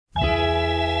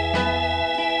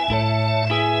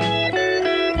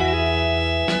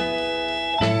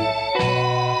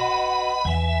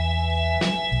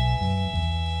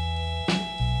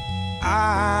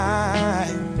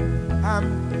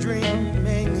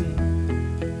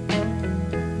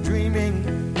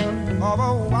of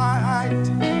a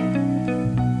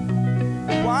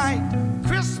white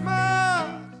Christmas.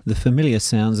 The familiar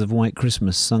sounds of White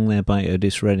Christmas, sung there by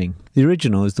Otis Redding. The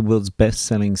original is the world's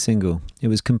best-selling single. It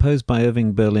was composed by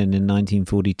Irving Berlin in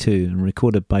 1942 and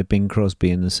recorded by Bing Crosby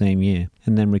in the same year,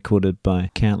 and then recorded by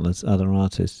countless other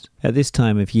artists. At this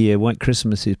time of year, White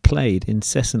Christmas is played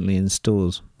incessantly in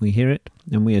stores. We hear it,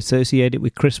 and we associate it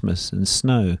with Christmas and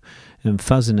snow and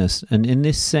fuzziness, and in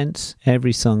this sense,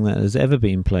 every song that has ever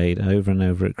been played over and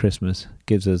over at Christmas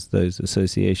gives us those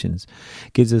associations,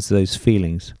 gives us those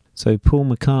feelings. So Paul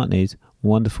McCartney's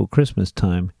Wonderful Christmas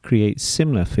Time creates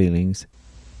similar feelings.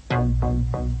 The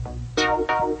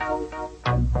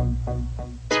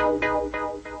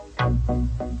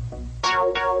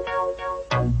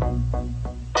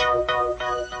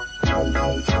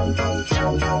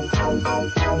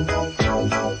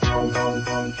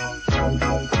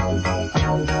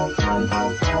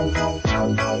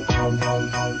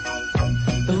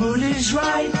mood is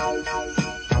right,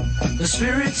 the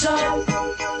spirit's up.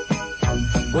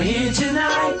 We're here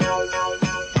tonight,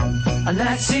 and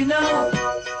that's enough.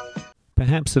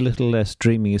 Perhaps a little less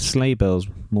dreaming of sleigh bells,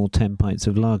 more 10 pints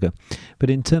of lager. But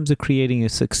in terms of creating a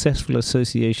successful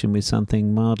association with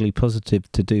something mildly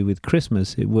positive to do with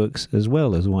Christmas, it works as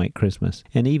well as White Christmas.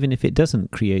 And even if it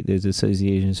doesn't create those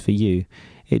associations for you,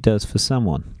 it does for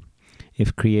someone.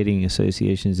 If creating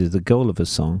associations is the goal of a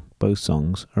song, both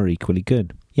songs are equally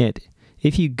good. Yet,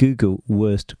 if you Google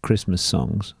worst Christmas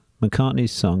songs,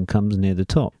 McCartney's song comes near the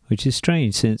top, which is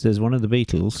strange since as one of the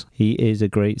Beatles, he is a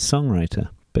great songwriter.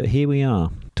 But here we are,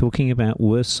 talking about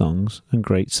worst songs and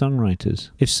great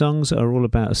songwriters. If songs are all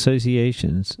about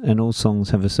associations, and all songs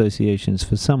have associations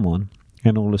for someone,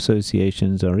 and all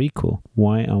associations are equal,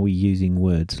 why are we using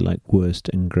words like worst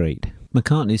and great?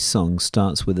 McCartney's song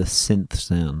starts with a synth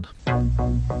sound.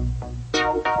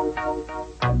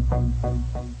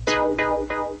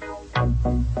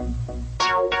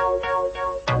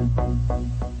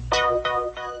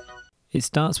 It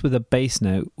starts with a bass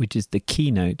note, which is the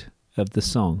keynote of the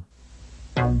song.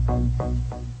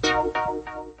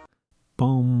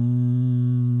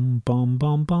 Bom, bom,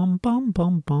 bom, bom, bom,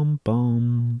 bom, bom,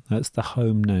 bom. That's the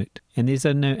home note. And this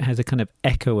note has a kind of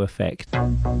echo effect.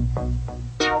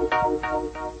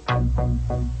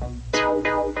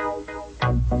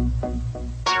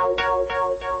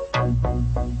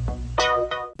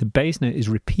 The bass note is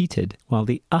repeated while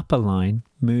the upper line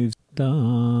moves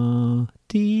da,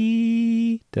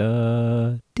 dee,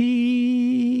 da,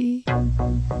 dee.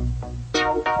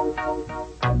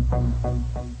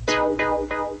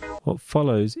 What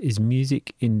follows is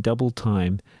music in double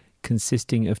time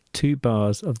consisting of 2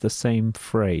 bars of the same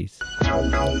phrase.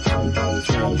 1, 2, 3, 4,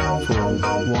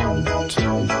 1, 2,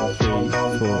 3, 4,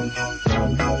 1,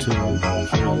 2, 3, 4,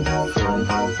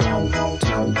 1,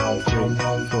 2, 3,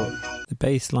 4. The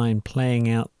bass line playing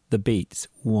out the beats.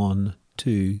 1,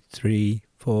 2, 3,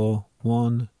 4,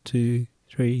 1, 2,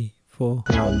 3, 4,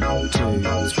 1, 2, 3, 4, 1, 2,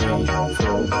 3, 4,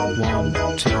 1,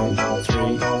 2,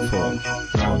 3,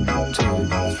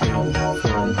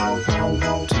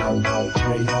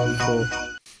 4.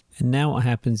 And now what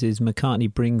happens is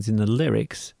McCartney brings in the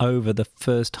lyrics over the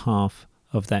first half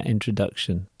of that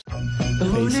introduction. The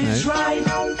mood is right,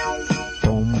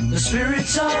 Boom. the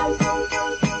spirit's up.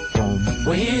 Boom.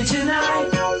 We're here tonight,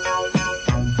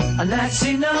 and that's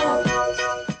enough.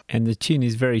 And the tune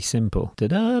is very simple.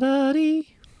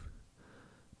 Da-da-da-dee.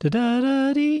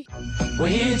 Da-da-da-dee. We're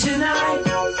here tonight,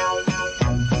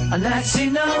 and that's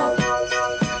enough.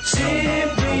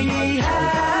 Simply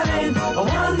having a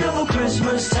wonderful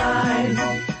Christmas time.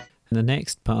 And the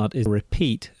next part is a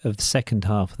repeat of the second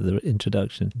half of the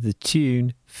introduction. The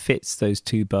tune fits those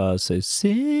 2 bars, so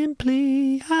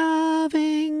simply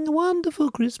having a wonderful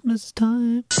Christmas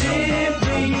time.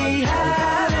 Simply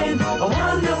having a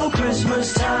wonderful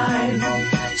Christmas time.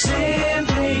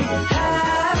 Simply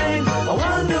having a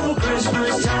wonderful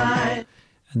Christmas time.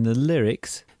 And the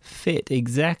lyrics fit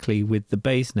exactly with the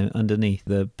bass note underneath.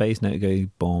 The bass note goes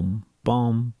bomb,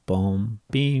 bomb, bomb,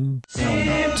 beam, bomb,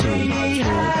 2, 3,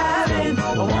 4,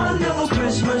 a wonderful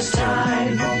Christmas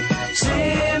time.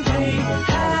 Simply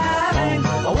having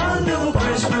a wonderful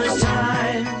Christmas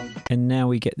time. And now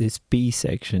we get this B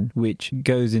section, which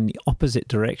goes in the opposite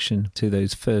direction to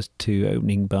those first 2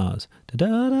 opening bars.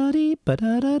 Da-da-da-dee,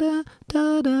 ba-da-da-da,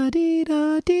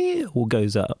 da-da-dee-da-dee, all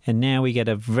goes up. And now we get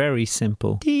a very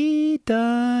simple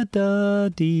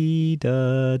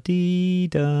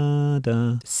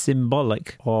dee-da-da-dee-da-dee-da-da,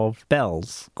 symbolic of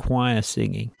bells, choir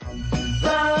singing.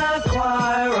 The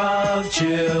choir of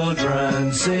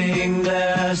children sing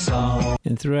their song.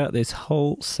 And throughout this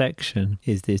whole section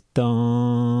is this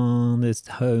don, this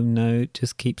home note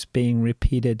just keeps being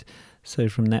repeated So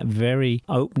from that very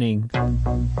opening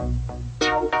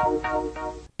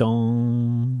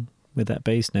dong with that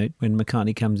bass note, when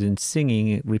McCartney comes in singing,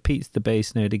 it repeats the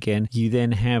bass note again. You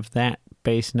then have that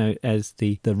bass note as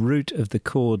the root of the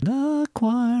chord. The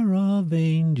choir of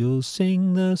angels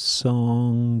sing the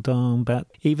song dong. But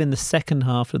even the second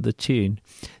half of the tune,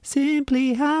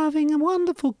 simply having a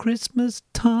wonderful Christmas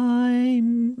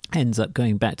time, ends up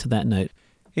going back to that note.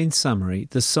 In summary,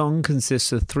 the song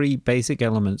consists of 3 basic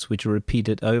elements which are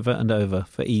repeated over and over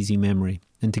for easy memory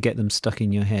and to get them stuck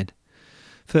in your head.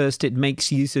 First, it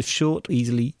makes use of short,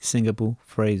 easily singable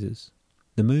phrases.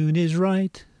 The moon is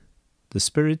right, the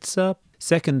spirit's up.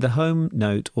 Second, the home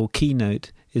note or key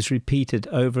note is repeated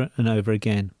over and over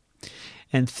again.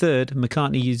 And third,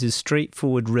 McCartney uses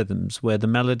straightforward rhythms where the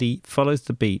melody follows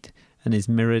the beat and is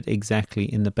mirrored exactly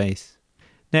in the bass.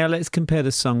 Now let's compare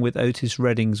the song with Otis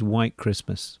Redding's White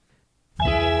Christmas.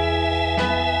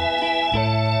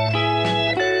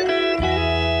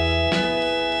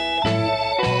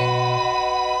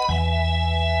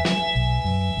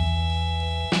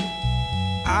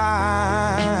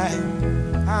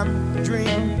 I'm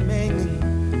dreaming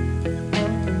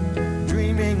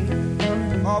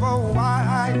of a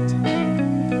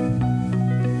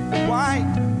white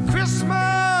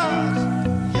Christmas.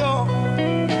 You're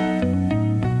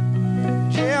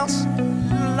just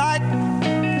like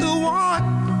the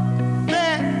one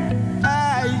that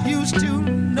I used to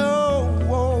know.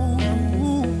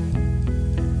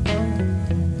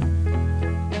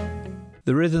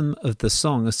 The rhythm of the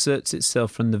song asserts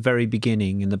itself from the very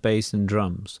beginning in the bass and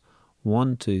drums.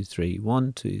 1, 2, 3,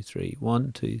 1, 2, 3,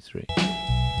 1, 2, 3.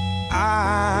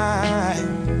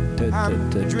 I'm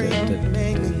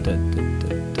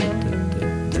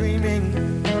dreaming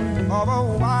of a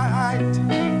white.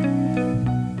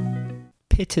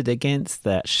 Pitted against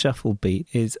that shuffle beat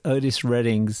is Otis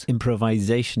Redding's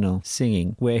improvisational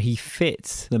singing, where he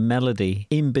fits the melody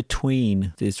in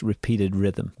between this repeated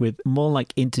rhythm with more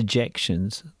like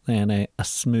interjections than a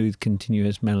smooth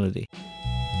continuous melody.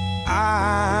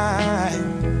 I'm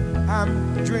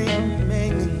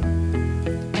dreaming.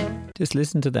 Just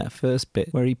listen to that first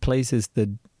bit where he places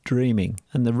the dreaming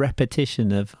and the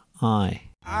repetition of I.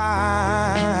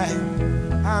 I'm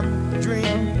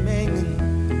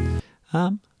dreaming.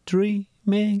 I'm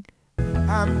dreaming.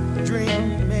 I'm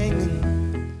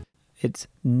dreaming. It's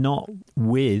not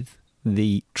with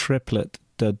the triplet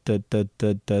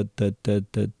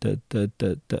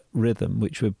rhythm,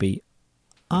 which would be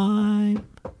I'm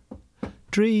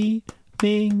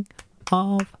dreaming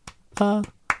of a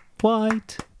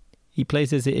white. He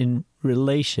places it in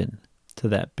relation to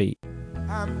that beat.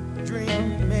 I'm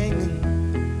dreaming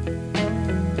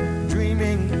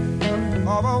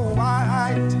of a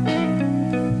white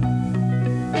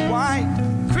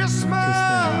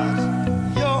Christmas.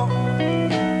 You're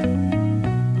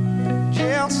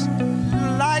just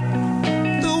like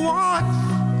the one.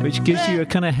 Which gives you a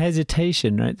kind of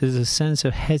hesitation, right? There's a sense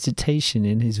of hesitation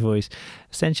in his voice,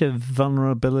 a sense of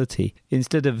vulnerability.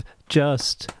 Instead of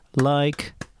just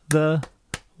like the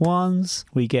ones,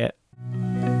 we get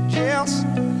just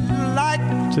like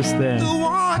just there. The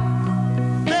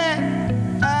one that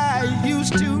I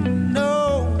used to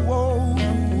know.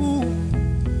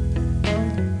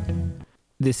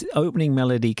 This opening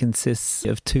melody consists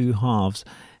of 2 halves,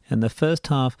 and the first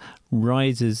half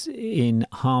rises in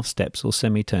half steps or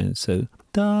semitones. So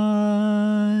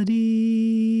da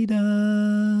dee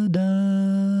da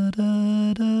da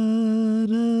da da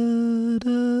da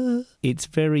da. It's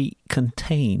very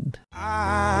contained.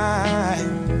 I'm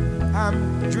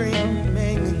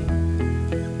dreaming.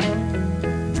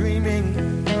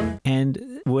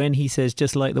 And when he says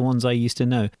just like the ones I used to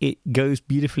know, it goes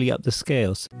beautifully up the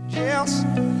scales. Just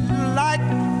like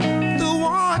the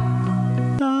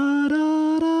one. Da,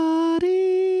 da, da,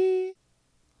 dee.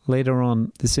 Later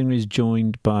on, the singer is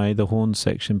joined by the horn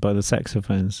section, by the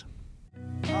saxophones.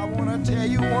 I want to tell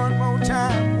you one more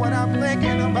time what I'm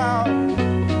thinking about.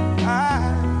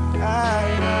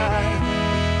 I'm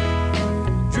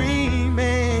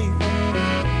dreaming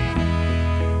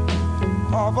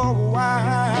of a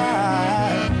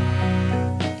white.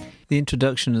 The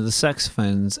introduction of the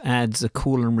saxophones adds a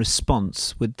call and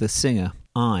response with the singer.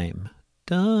 I'm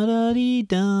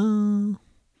da-da-dee-da,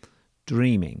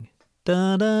 dreaming,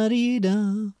 da-da-dee-da.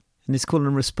 And this call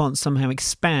and response somehow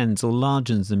expands or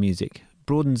largens the music,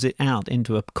 broadens it out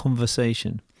into a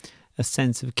conversation, a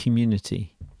sense of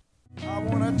community. I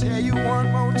want to tell you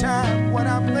one more time what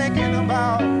I'm thinking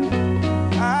about.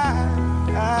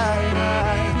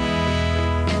 I'm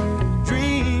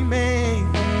dreaming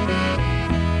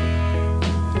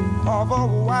of a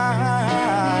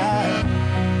white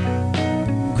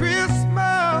Christmas.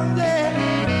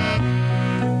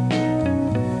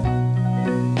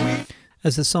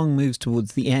 As the song moves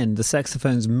towards the end, the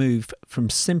saxophones move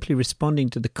from simply responding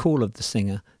to the call of the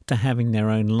singer to having their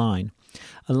own line,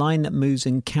 a line that moves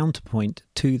in counterpoint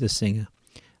to the singer,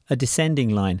 a descending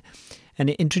line, and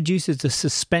it introduces a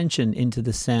suspension into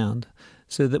the sound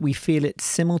so that we feel it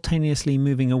simultaneously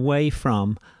moving away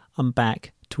from and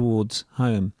back towards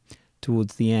home,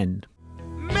 towards the end.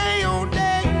 May your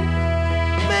days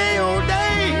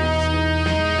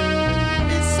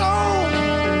be so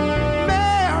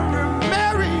merry,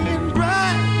 merry and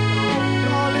bright.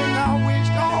 Darling, I wish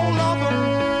all of them.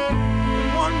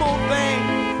 And one more thing,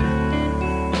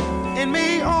 and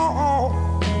may all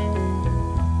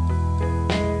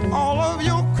of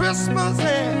your Christmases,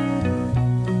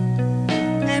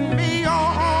 and me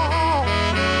all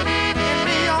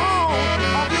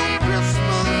of your Christmases.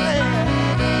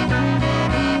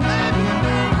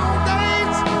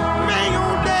 May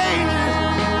your days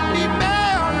be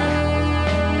merry,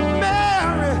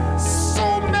 merry,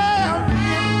 so merry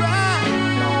and bright.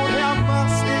 Lord have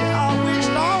mercy, I wish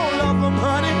all of them,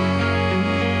 honey.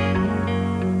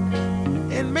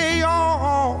 And may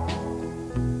all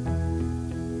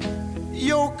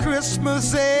your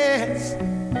Christmases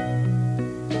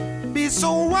be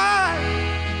so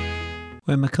wide.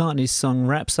 When McCartney's song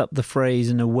wraps up the phrase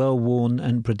in a well-worn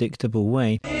and predictable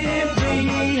way, Having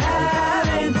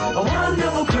a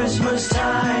wonderful Christmas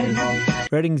time.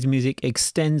 Redding's music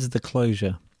extends the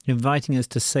closure, inviting us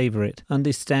to savour it,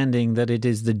 understanding that it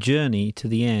is the journey to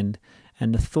the end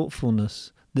and the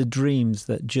thoughtfulness, the dreams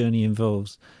that journey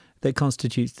involves, that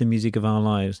constitutes the music of our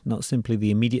lives, not simply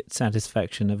the immediate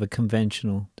satisfaction of a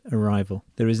conventional arrival.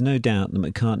 There is no doubt that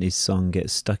McCartney's song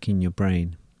gets stuck in your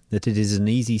brain, that it is an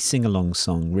easy sing-along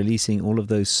song, releasing all of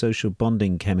those social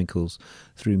bonding chemicals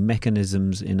through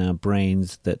mechanisms in our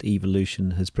brains that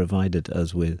evolution has provided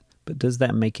us with. But does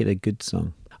that make it a good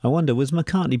song? I wonder, was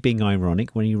McCartney being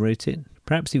ironic when he wrote it?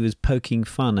 Perhaps he was poking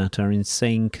fun at our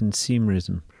insane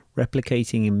consumerism,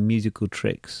 replicating in musical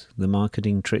tricks, the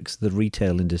marketing tricks of the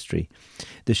retail industry,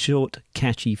 the short,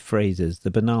 catchy phrases,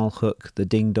 the banal hook, the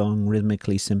ding-dong,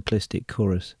 rhythmically simplistic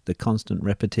chorus, the constant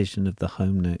repetition of the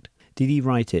home note. Did he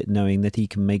write it knowing that he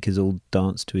can make us all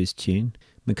dance to his tune?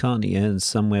 McCartney earns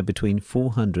somewhere between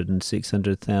 $400,000 and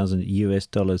 $600,000 US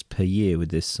per year with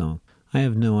this song. I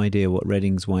have no idea what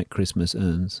Redding's White Christmas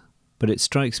earns, but it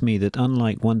strikes me that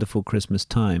unlike Wonderful Christmas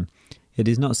Time, it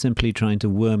is not simply trying to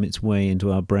worm its way into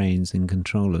our brains and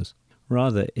control us.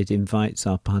 Rather, it invites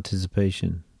our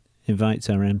participation, invites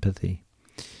our empathy.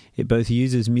 It both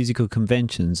uses musical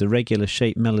conventions, a regular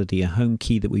shape melody, a home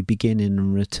key that we begin in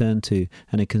and return to,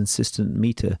 and a consistent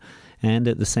meter, and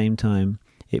at the same time,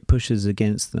 it pushes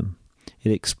against them.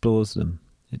 It explores them.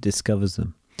 It discovers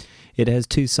them. It has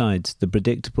two sides, the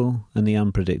predictable and the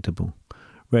unpredictable.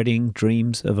 Redding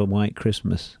dreams of a white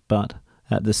Christmas, but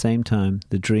at the same time,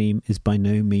 the dream is by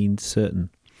no means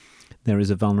certain. There is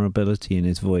a vulnerability in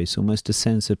his voice, almost a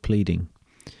sense of pleading.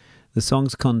 The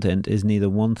song's content is neither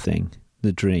one thing,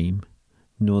 the dream,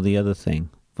 nor the other thing,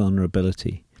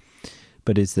 vulnerability,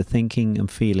 but is the thinking and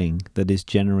feeling that is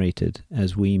generated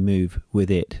as we move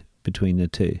with it between the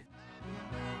two.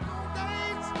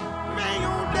 May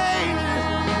your days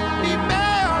be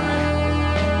merry,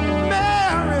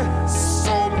 merry,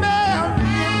 so merry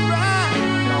and bright.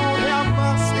 Lord have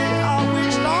mercy, I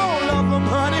wish all of them,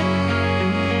 honey.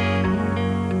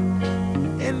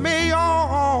 And may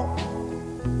all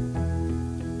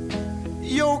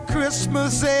your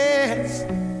Christmases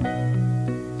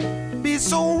be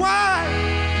so wide.